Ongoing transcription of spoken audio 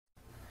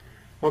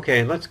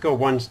Okay, let's go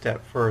one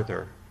step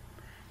further.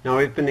 Now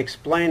we've been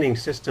explaining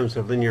systems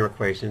of linear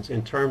equations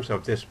in terms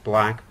of this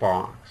black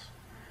box.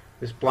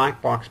 This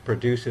black box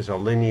produces a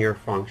linear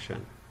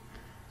function.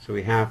 So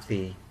we have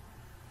the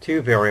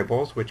two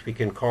variables, which we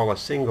can call a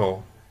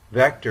single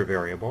vector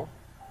variable,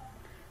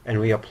 and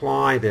we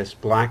apply this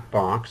black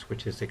box,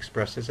 which is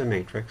expressed as a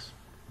matrix,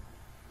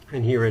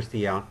 and here is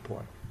the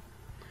output.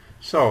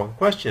 So,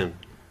 question,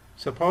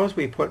 suppose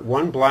we put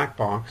one black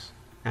box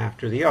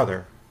after the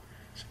other.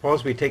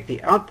 Suppose we take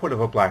the output of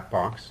a black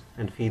box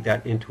and feed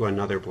that into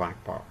another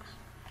black box.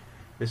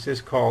 This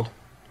is called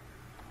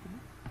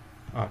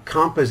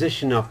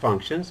composition of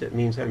functions. It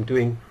means I'm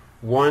doing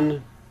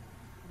one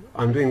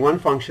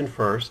function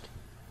first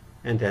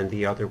and then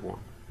the other one.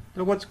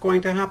 Now what's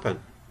going to happen?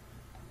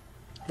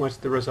 What's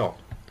the result?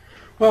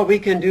 Well, we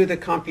can do the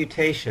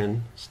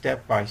computation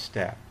step by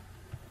step.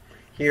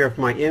 Here, if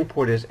my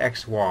input is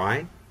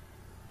xy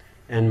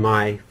and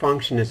my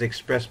function is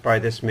expressed by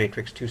this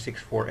matrix 2,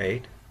 6, 4,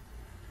 8,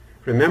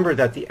 remember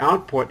that the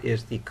output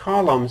is the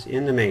columns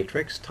in the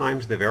matrix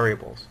times the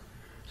variables.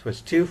 So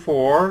it's 2,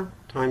 4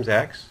 times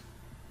x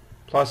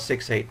plus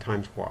 6, 8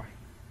 times y.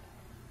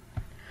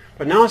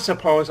 But now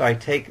suppose I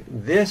take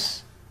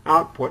this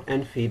output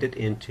and feed it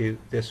into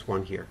this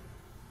one here.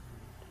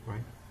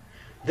 Right?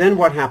 Then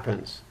what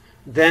happens?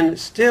 Then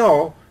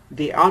still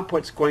the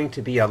output's going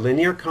to be a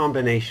linear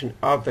combination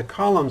of the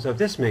columns of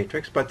this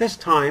matrix, but this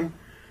time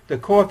the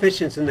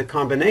coefficients in the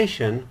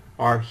combination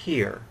are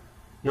here.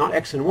 Not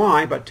x and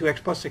y, but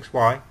 2x plus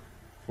 6y,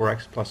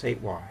 4x plus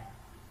 8y.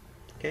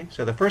 Okay,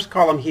 so the first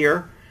column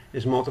here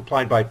is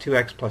multiplied by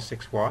 2x plus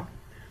 6y.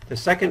 The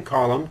second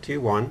column, 2,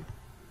 1,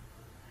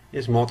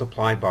 is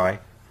multiplied by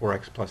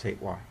 4x plus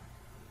 8y.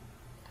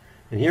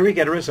 And here we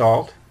get a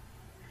result.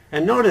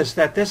 And notice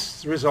that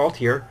this result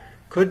here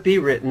could be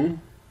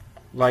written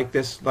like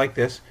this,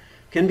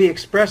 can be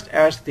expressed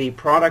as the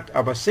product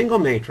of a single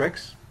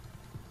matrix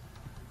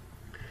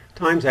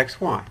times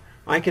xy.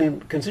 I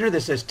can consider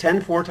this as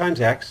 10, 4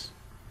 times x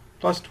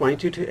plus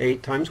 22 to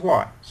 8 times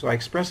y. So I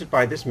express it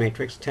by this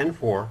matrix 10,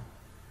 4,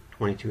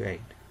 22,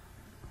 8.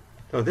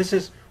 So this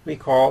is what we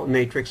call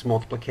matrix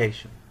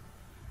multiplication.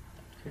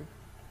 Okay.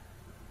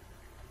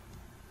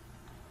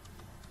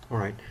 All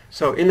right.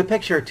 So in the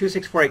picture, 2,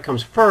 6, 4, 8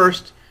 comes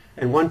first,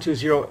 and 1, 2,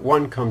 0,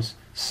 1 comes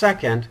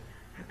second.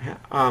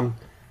 However,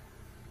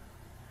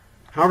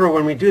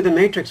 when we do the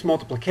matrix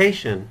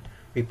multiplication,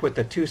 we put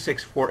the 2,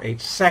 6, 4,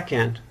 8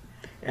 second,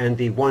 and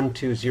the 1,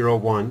 2, 0,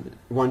 1,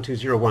 1, 2,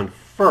 0, 1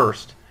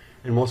 first,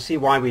 and we'll see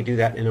why we do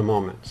that in a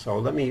moment. So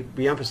let me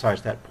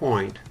re-emphasize that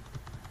point.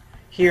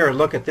 Here,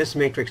 look at this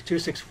matrix, 2,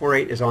 6, 4,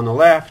 8 is on the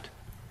left,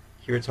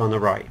 here it's on the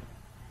right.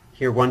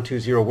 Here 1, 2,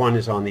 0, 1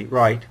 is on the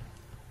right,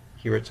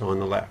 here it's on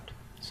the left.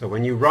 So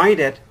when you write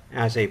it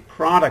as a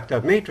product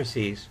of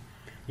matrices,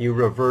 you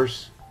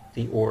reverse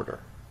the order.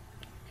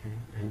 Okay?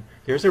 And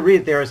there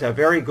is a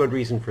very good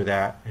reason for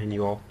that, and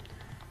you'll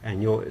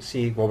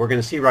see, well, we're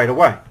going to see right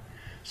away.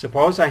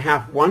 Suppose I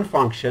have one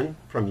function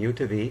from u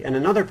to v and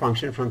another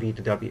function from v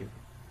to w.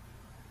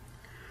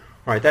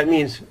 All right, that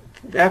means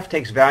f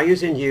takes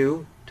values in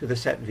u to the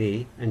set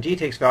v, and g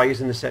takes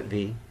values in the set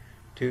v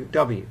to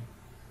w.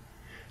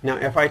 Now,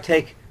 if I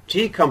take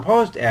g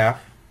composed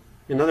f,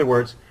 in other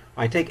words,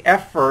 I take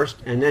f first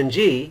and then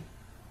g,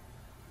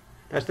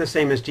 that's the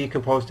same as g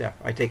composed f.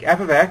 I take f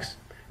of x,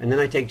 and then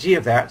I take g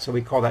of that, so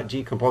we call that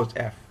g composed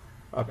f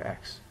of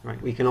x.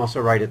 Right? We can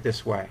also write it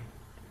this way.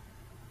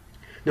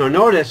 Now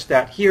notice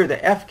that here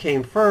the f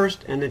came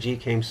first and the g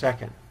came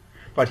second.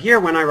 But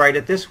here when I write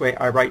it this way,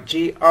 I write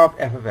g of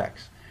f of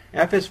x.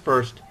 F is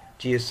first,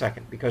 g is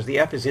second, because the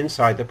f is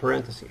inside the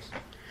parentheses.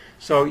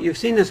 So you've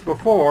seen this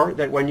before,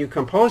 that when you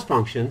compose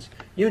functions,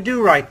 you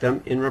do write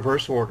them in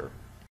reverse order.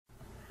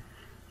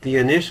 The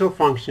initial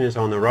function is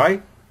on the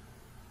right,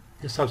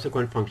 the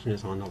subsequent function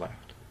is on the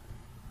left.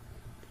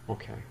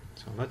 Okay,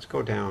 so let's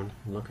go down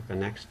and look at the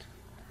next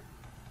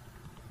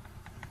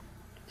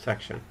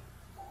section.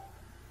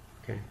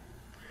 Okay,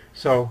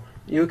 so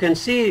you can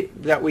see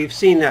that we've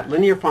seen that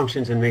linear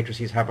functions and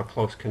matrices have a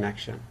close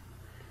connection.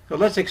 So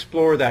let's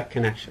explore that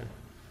connection.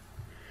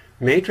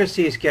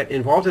 Matrices get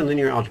involved in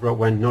linear algebra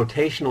when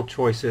notational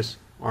choices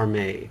are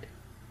made.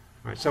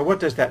 All right, so what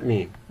does that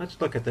mean?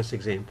 Let's look at this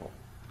example.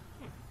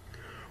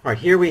 All right,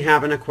 here we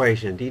have an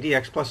equation, d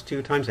dx plus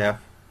 2 times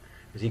f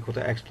is equal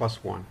to x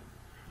plus 1.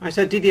 I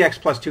said d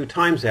dx plus 2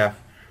 times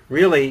f.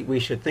 Really,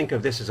 we should think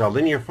of this as a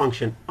linear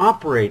function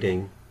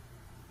operating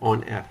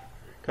on f.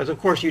 Because, of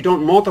course, you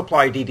don't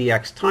multiply d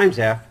dx times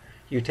f,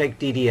 you take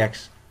d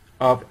dx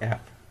of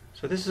f.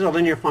 So this is a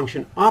linear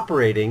function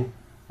operating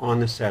on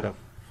the set of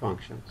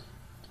functions.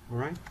 All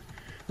right?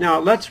 Now,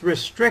 let's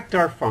restrict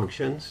our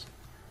functions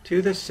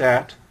to the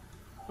set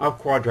of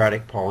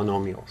quadratic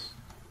polynomials.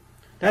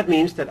 That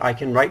means that I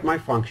can write my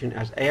function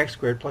as ax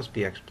squared plus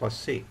bx plus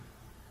c.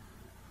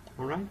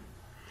 All right?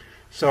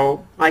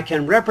 So I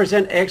can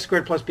represent ax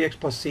squared plus bx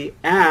plus c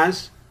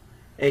as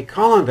a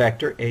column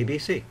vector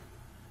abc.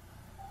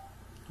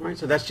 All right,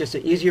 so that's just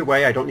an easier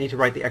way. I don't need to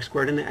write the x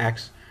squared and the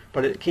x,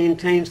 but it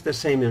contains the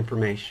same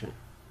information.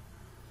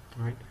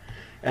 All right?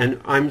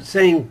 And I'm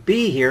saying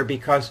B here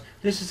because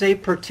this is a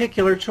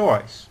particular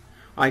choice.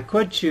 I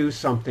could choose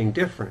something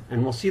different,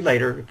 and we'll see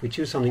later if we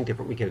choose something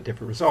different we get a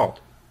different result.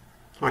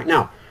 All right,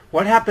 now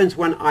what happens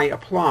when I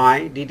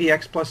apply d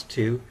dx plus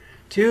 2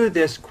 to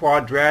this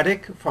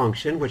quadratic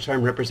function which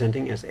I'm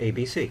representing as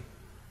ABC?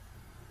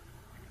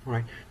 All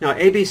right, now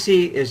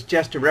ABC is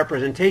just a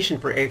representation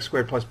for ax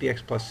squared plus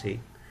bx plus c.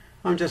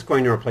 I'm just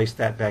going to replace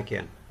that back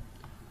in.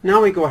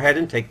 Now we go ahead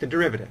and take the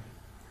derivative,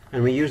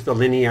 and we use the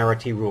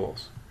linearity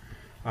rules.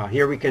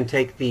 Here we can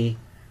take the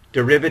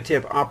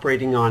derivative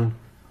operating on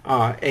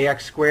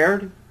ax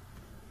squared,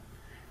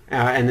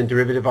 and the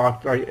derivative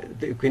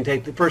we can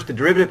take first the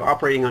derivative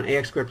operating on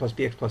ax squared plus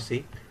bx plus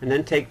c, and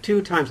then take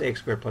 2 times ax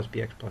squared plus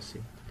bx plus c.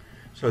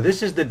 So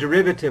this is the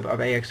derivative of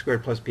ax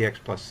squared plus bx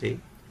plus c,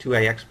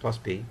 2ax plus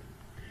b,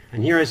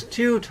 and here is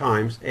 2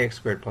 times ax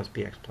squared plus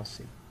bx plus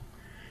c.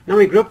 Now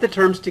we group the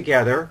terms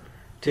together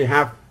to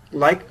have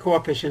like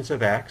coefficients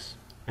of x,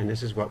 and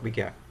this is what we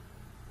get.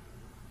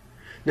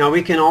 Now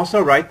we can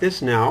also write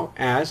this now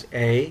as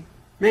a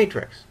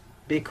matrix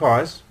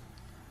because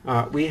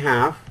we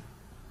have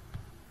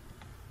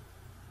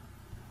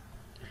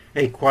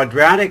a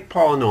quadratic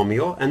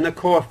polynomial and the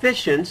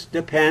coefficients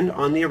depend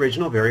on the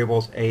original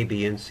variables a,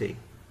 b, and c.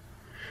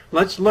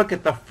 Let's look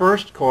at the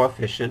first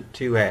coefficient,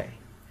 2a.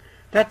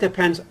 That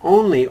depends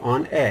only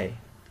on a.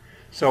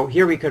 So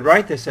here we could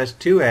write this as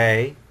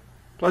 2a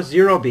plus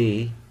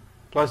 0b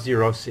plus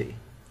 0c.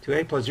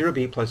 2a plus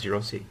 0b plus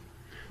 0c.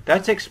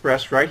 That's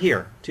expressed right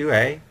here,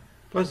 2a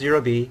plus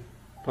 0b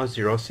plus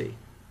 0c.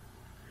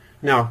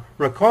 Now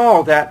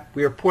recall that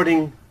we are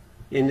putting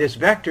in this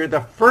vector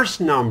the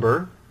first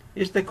number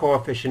is the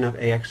coefficient of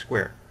ax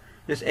squared.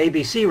 This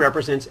ABC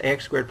represents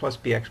ax squared plus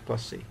bx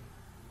plus c.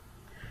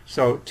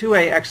 So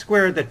 2ax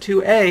squared, the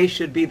 2a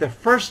should be the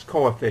first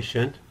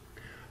coefficient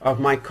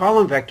of my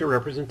column vector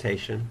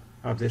representation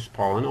of this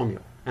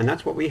polynomial. And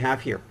that's what we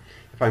have here.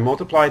 If I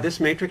multiply this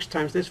matrix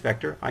times this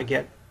vector, I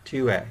get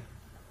 2a.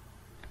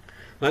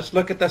 Let's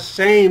look at the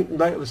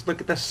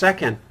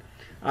second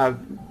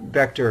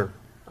vector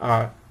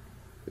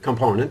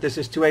component. This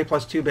is 2a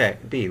plus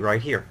 2b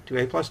right here,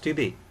 2a plus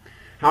 2b.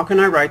 How can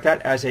I write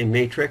that as a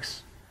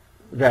matrix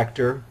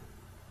vector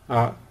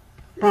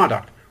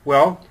product?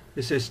 Well,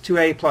 this is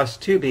 2a plus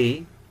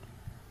 2b.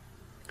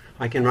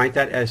 I can write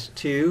that as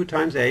 2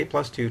 times a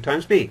plus 2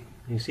 times b.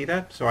 You see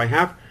that? So I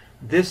have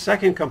this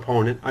second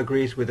component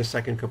agrees with the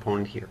second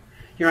component here.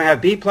 Here I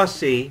have b plus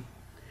c,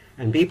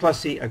 and b plus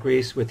c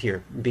agrees with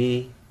here,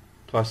 b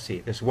plus c.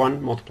 This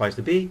 1 multiplies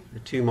the b, the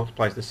 2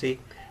 multiplies the c,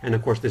 and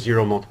of course the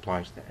 0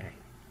 multiplies the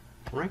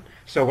a. All right?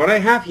 So what I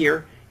have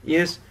here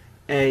is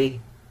a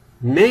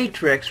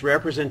matrix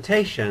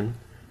representation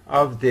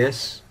of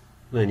this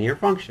linear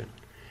function.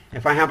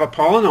 If I have a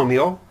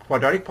polynomial,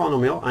 quadratic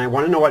polynomial, and I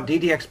want to know what d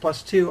dx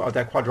plus 2 of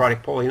that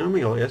quadratic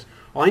polynomial is,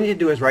 all I need to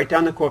do is write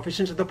down the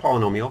coefficients of the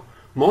polynomial,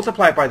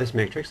 multiply it by this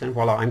matrix, and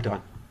voila, I'm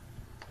done.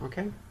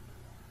 Okay?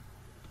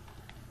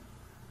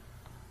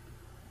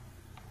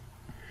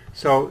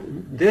 So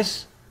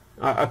this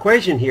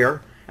equation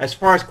here, as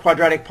far as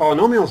quadratic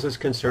polynomials is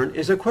concerned,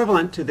 is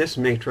equivalent to this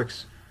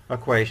matrix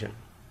equation.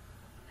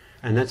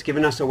 And that's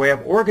given us a way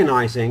of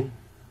organizing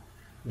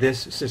this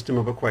system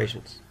of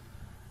equations.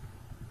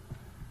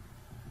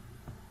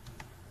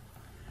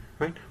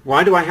 Right?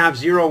 Why do I have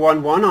 0,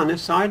 1, 1 on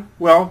this side?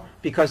 Well,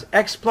 because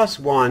x plus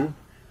 1,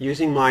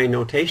 using my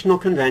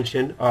notational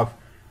convention of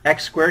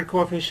x squared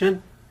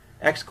coefficient,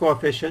 x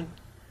coefficient,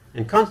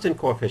 and constant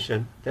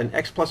coefficient, then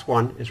x plus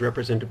 1 is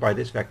represented by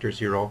this vector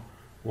 0,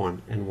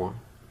 1, and 1.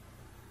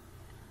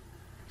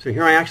 So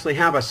here I actually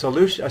have a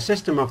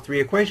system of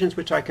 3 equations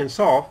which I can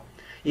solve.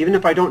 Even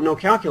if I don't know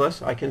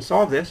calculus, I can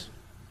solve this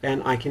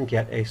and I can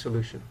get a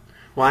solution.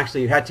 Well,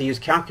 actually, you had to use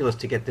calculus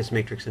to get this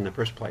matrix in the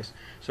first place.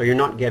 So you're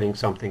not getting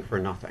something for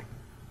nothing.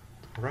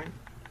 All right?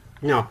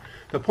 Now,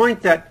 the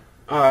point that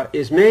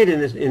is made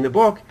in the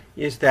book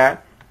is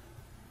that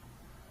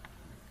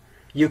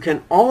you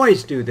can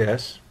always do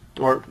this,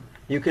 or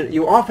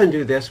you often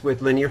do this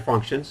with linear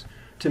functions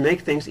to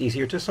make things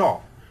easier to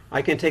solve.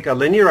 I can take a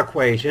linear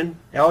equation,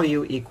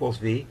 LU equals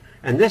V,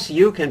 and this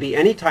U can be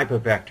any type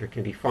of vector. It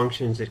can be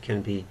functions, it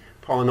can be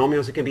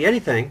polynomials, it can be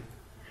anything.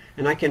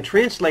 And I can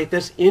translate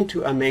this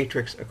into a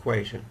matrix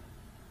equation.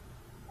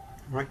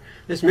 Right?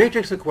 This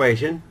matrix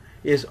equation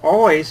is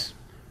always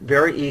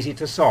very easy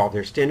to solve.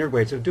 There's standard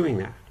ways of doing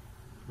that.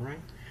 Right?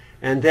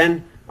 And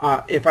then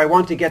if I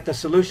want to get the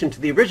solution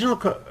to the original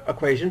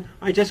equation,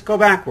 I just go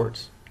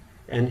backwards.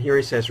 And here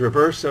he says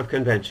reverse of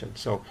convention.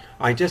 So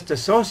I just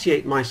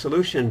associate my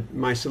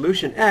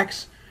solution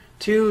x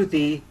to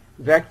the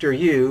vector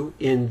u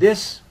in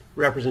this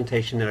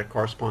representation that it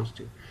corresponds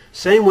to.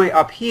 Same way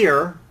up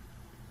here,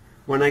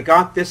 when I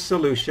got this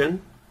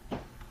solution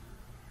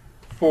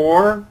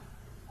for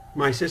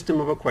my system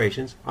of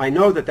equations, I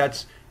know that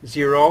that's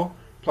 0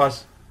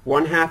 plus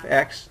 1/2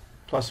 x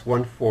plus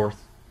 1/4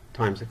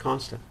 times a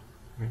constant.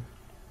 Right?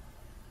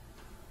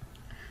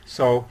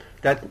 So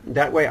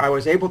that way I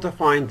was able to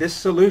find this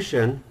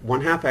solution,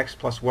 1/2 x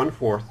plus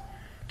 1/4,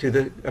 to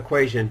the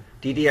equation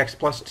d dx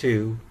plus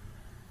 2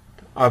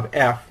 of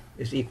f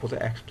is equal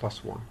to x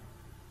plus 1.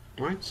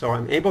 All right, so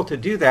I'm able to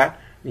do that.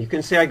 You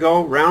can say I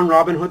go round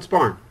Robin Hood's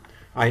barn.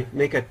 I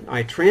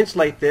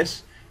translate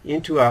this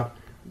into a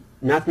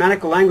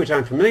mathematical language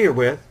I'm familiar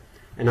with,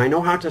 and I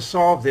know how to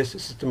solve this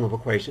system of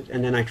equations,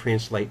 and then I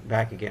translate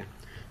back again.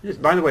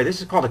 By the way,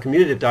 this is called a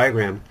commutative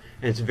diagram,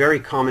 and it's very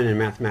common in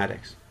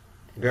mathematics.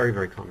 Very,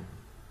 very common.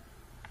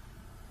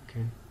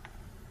 Okay.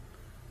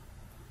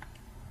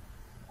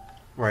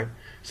 All right.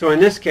 So in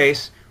this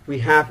case, we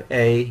have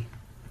the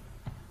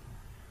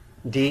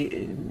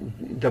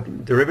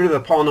derivative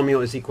of the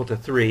polynomial is equal to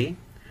 3.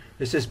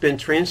 This has been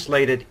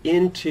translated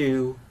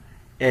into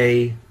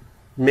a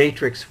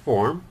matrix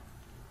form.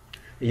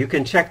 You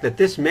can check that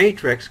this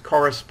matrix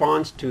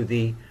corresponds to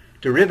the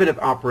derivative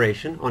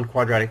operation on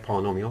quadratic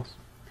polynomials.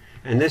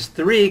 And this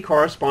 3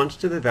 corresponds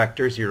to the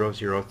vector 0,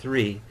 0,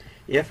 3.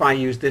 If I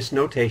use this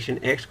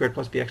notation, ax squared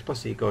plus bx plus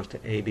c goes to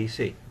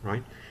abc,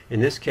 right? In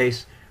this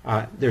case,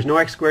 there's no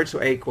x squared,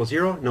 so a equals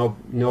 0.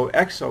 No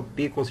x, so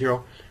b equals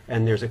 0.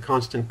 And there's a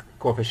constant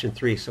coefficient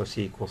 3, so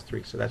c equals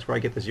 3. So that's where I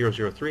get the 0,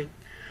 0, 3.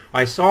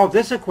 I solve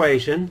this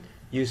equation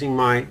using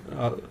my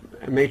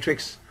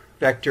matrix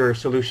vector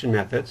solution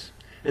methods.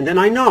 And then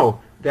I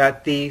know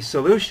that the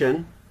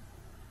solution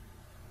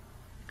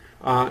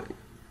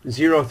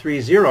 0,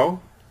 3,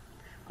 0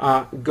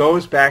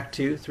 goes back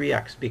to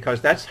 3x,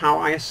 because that's how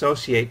I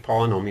associate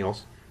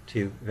polynomials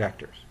to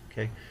vectors.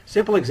 Okay?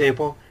 Simple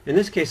example. In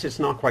this case, it's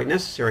not quite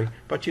necessary,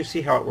 but you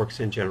see how it works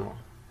in general.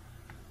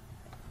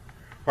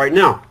 All right,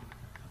 now,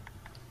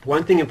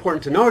 one thing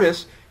important to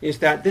notice is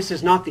that this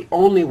is not the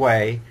only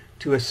way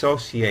to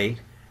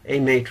associate a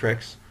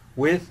matrix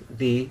with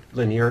the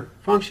linear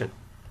function.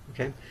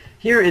 Okay?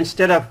 Here,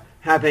 instead of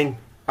having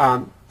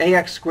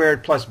ax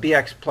squared plus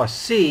bx plus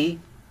c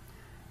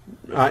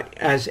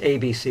as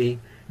abc,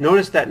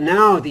 notice that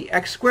now the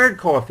x squared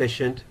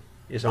coefficient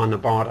is on the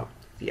bottom.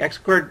 The x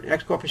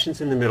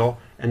coefficient's in the middle,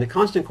 and the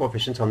constant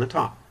coefficient's on the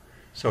top.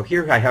 So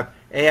here I have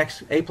a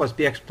plus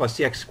bx plus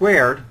cx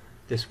squared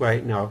this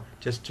way. Now,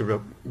 just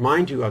to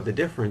remind you of the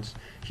difference,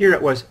 here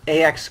it was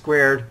ax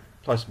squared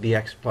plus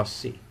bx plus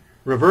c.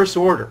 Reverse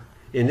order.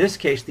 In this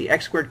case, the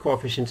x squared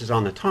coefficient is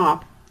on the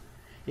top.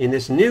 In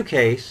this new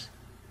case,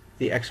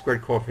 the x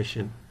squared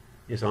coefficient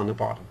is on the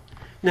bottom.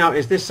 Now,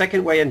 is this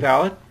second way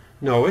invalid?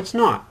 No, it's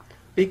not,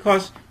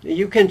 because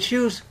you can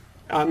choose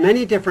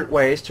many different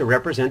ways to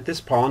represent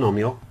this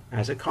polynomial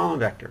as a column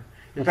vector.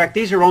 In fact,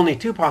 these are only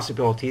two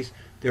possibilities.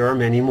 There are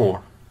many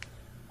more.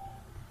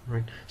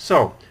 Right?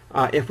 So,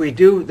 if we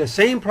do the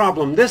same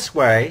problem this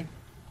way,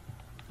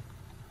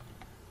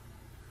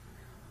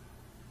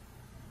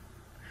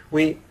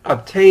 we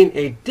obtain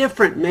a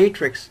different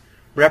matrix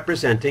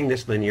representing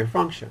this linear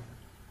function.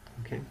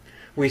 Okay?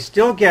 We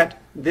still get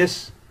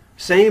this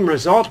same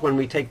result when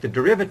we take the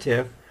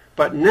derivative,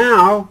 but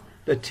now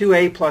the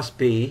 2a plus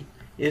b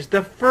is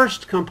the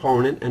first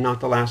component and not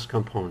the last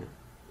component.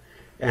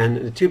 And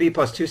the 2b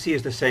plus 2c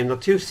is the same. The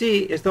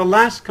 2c is the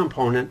last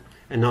component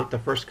and not the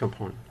first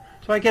component.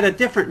 So I get a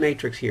different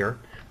matrix here,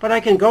 but I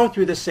can go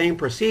through the same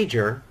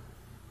procedure.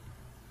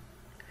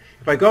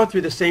 If I go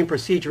through the same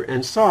procedure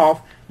and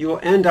solve, you will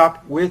end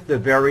up with the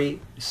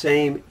very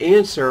same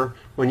answer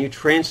when you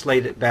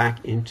translate it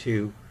back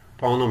into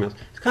polynomials.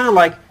 It's kind of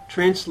like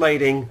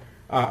translating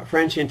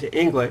French into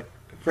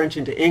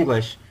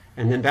English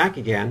and then back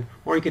again,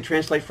 or you could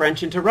translate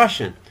French into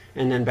Russian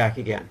and then back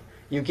again.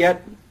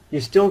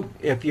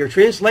 If your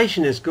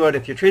translation is good,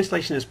 if your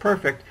translation is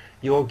perfect,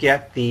 you'll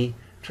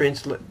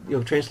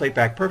translate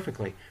back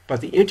perfectly.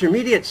 But the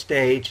intermediate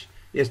stage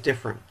is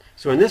different.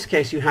 So in this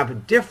case, you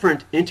have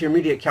different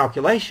intermediate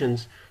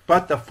calculations,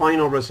 but the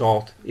final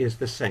result is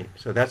the same.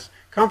 So that's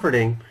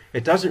comforting.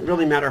 It doesn't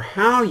really matter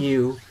how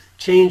you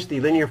change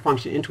the linear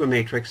function into a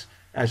matrix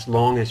as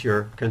long as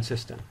you're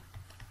consistent.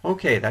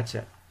 Okay, that's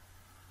it.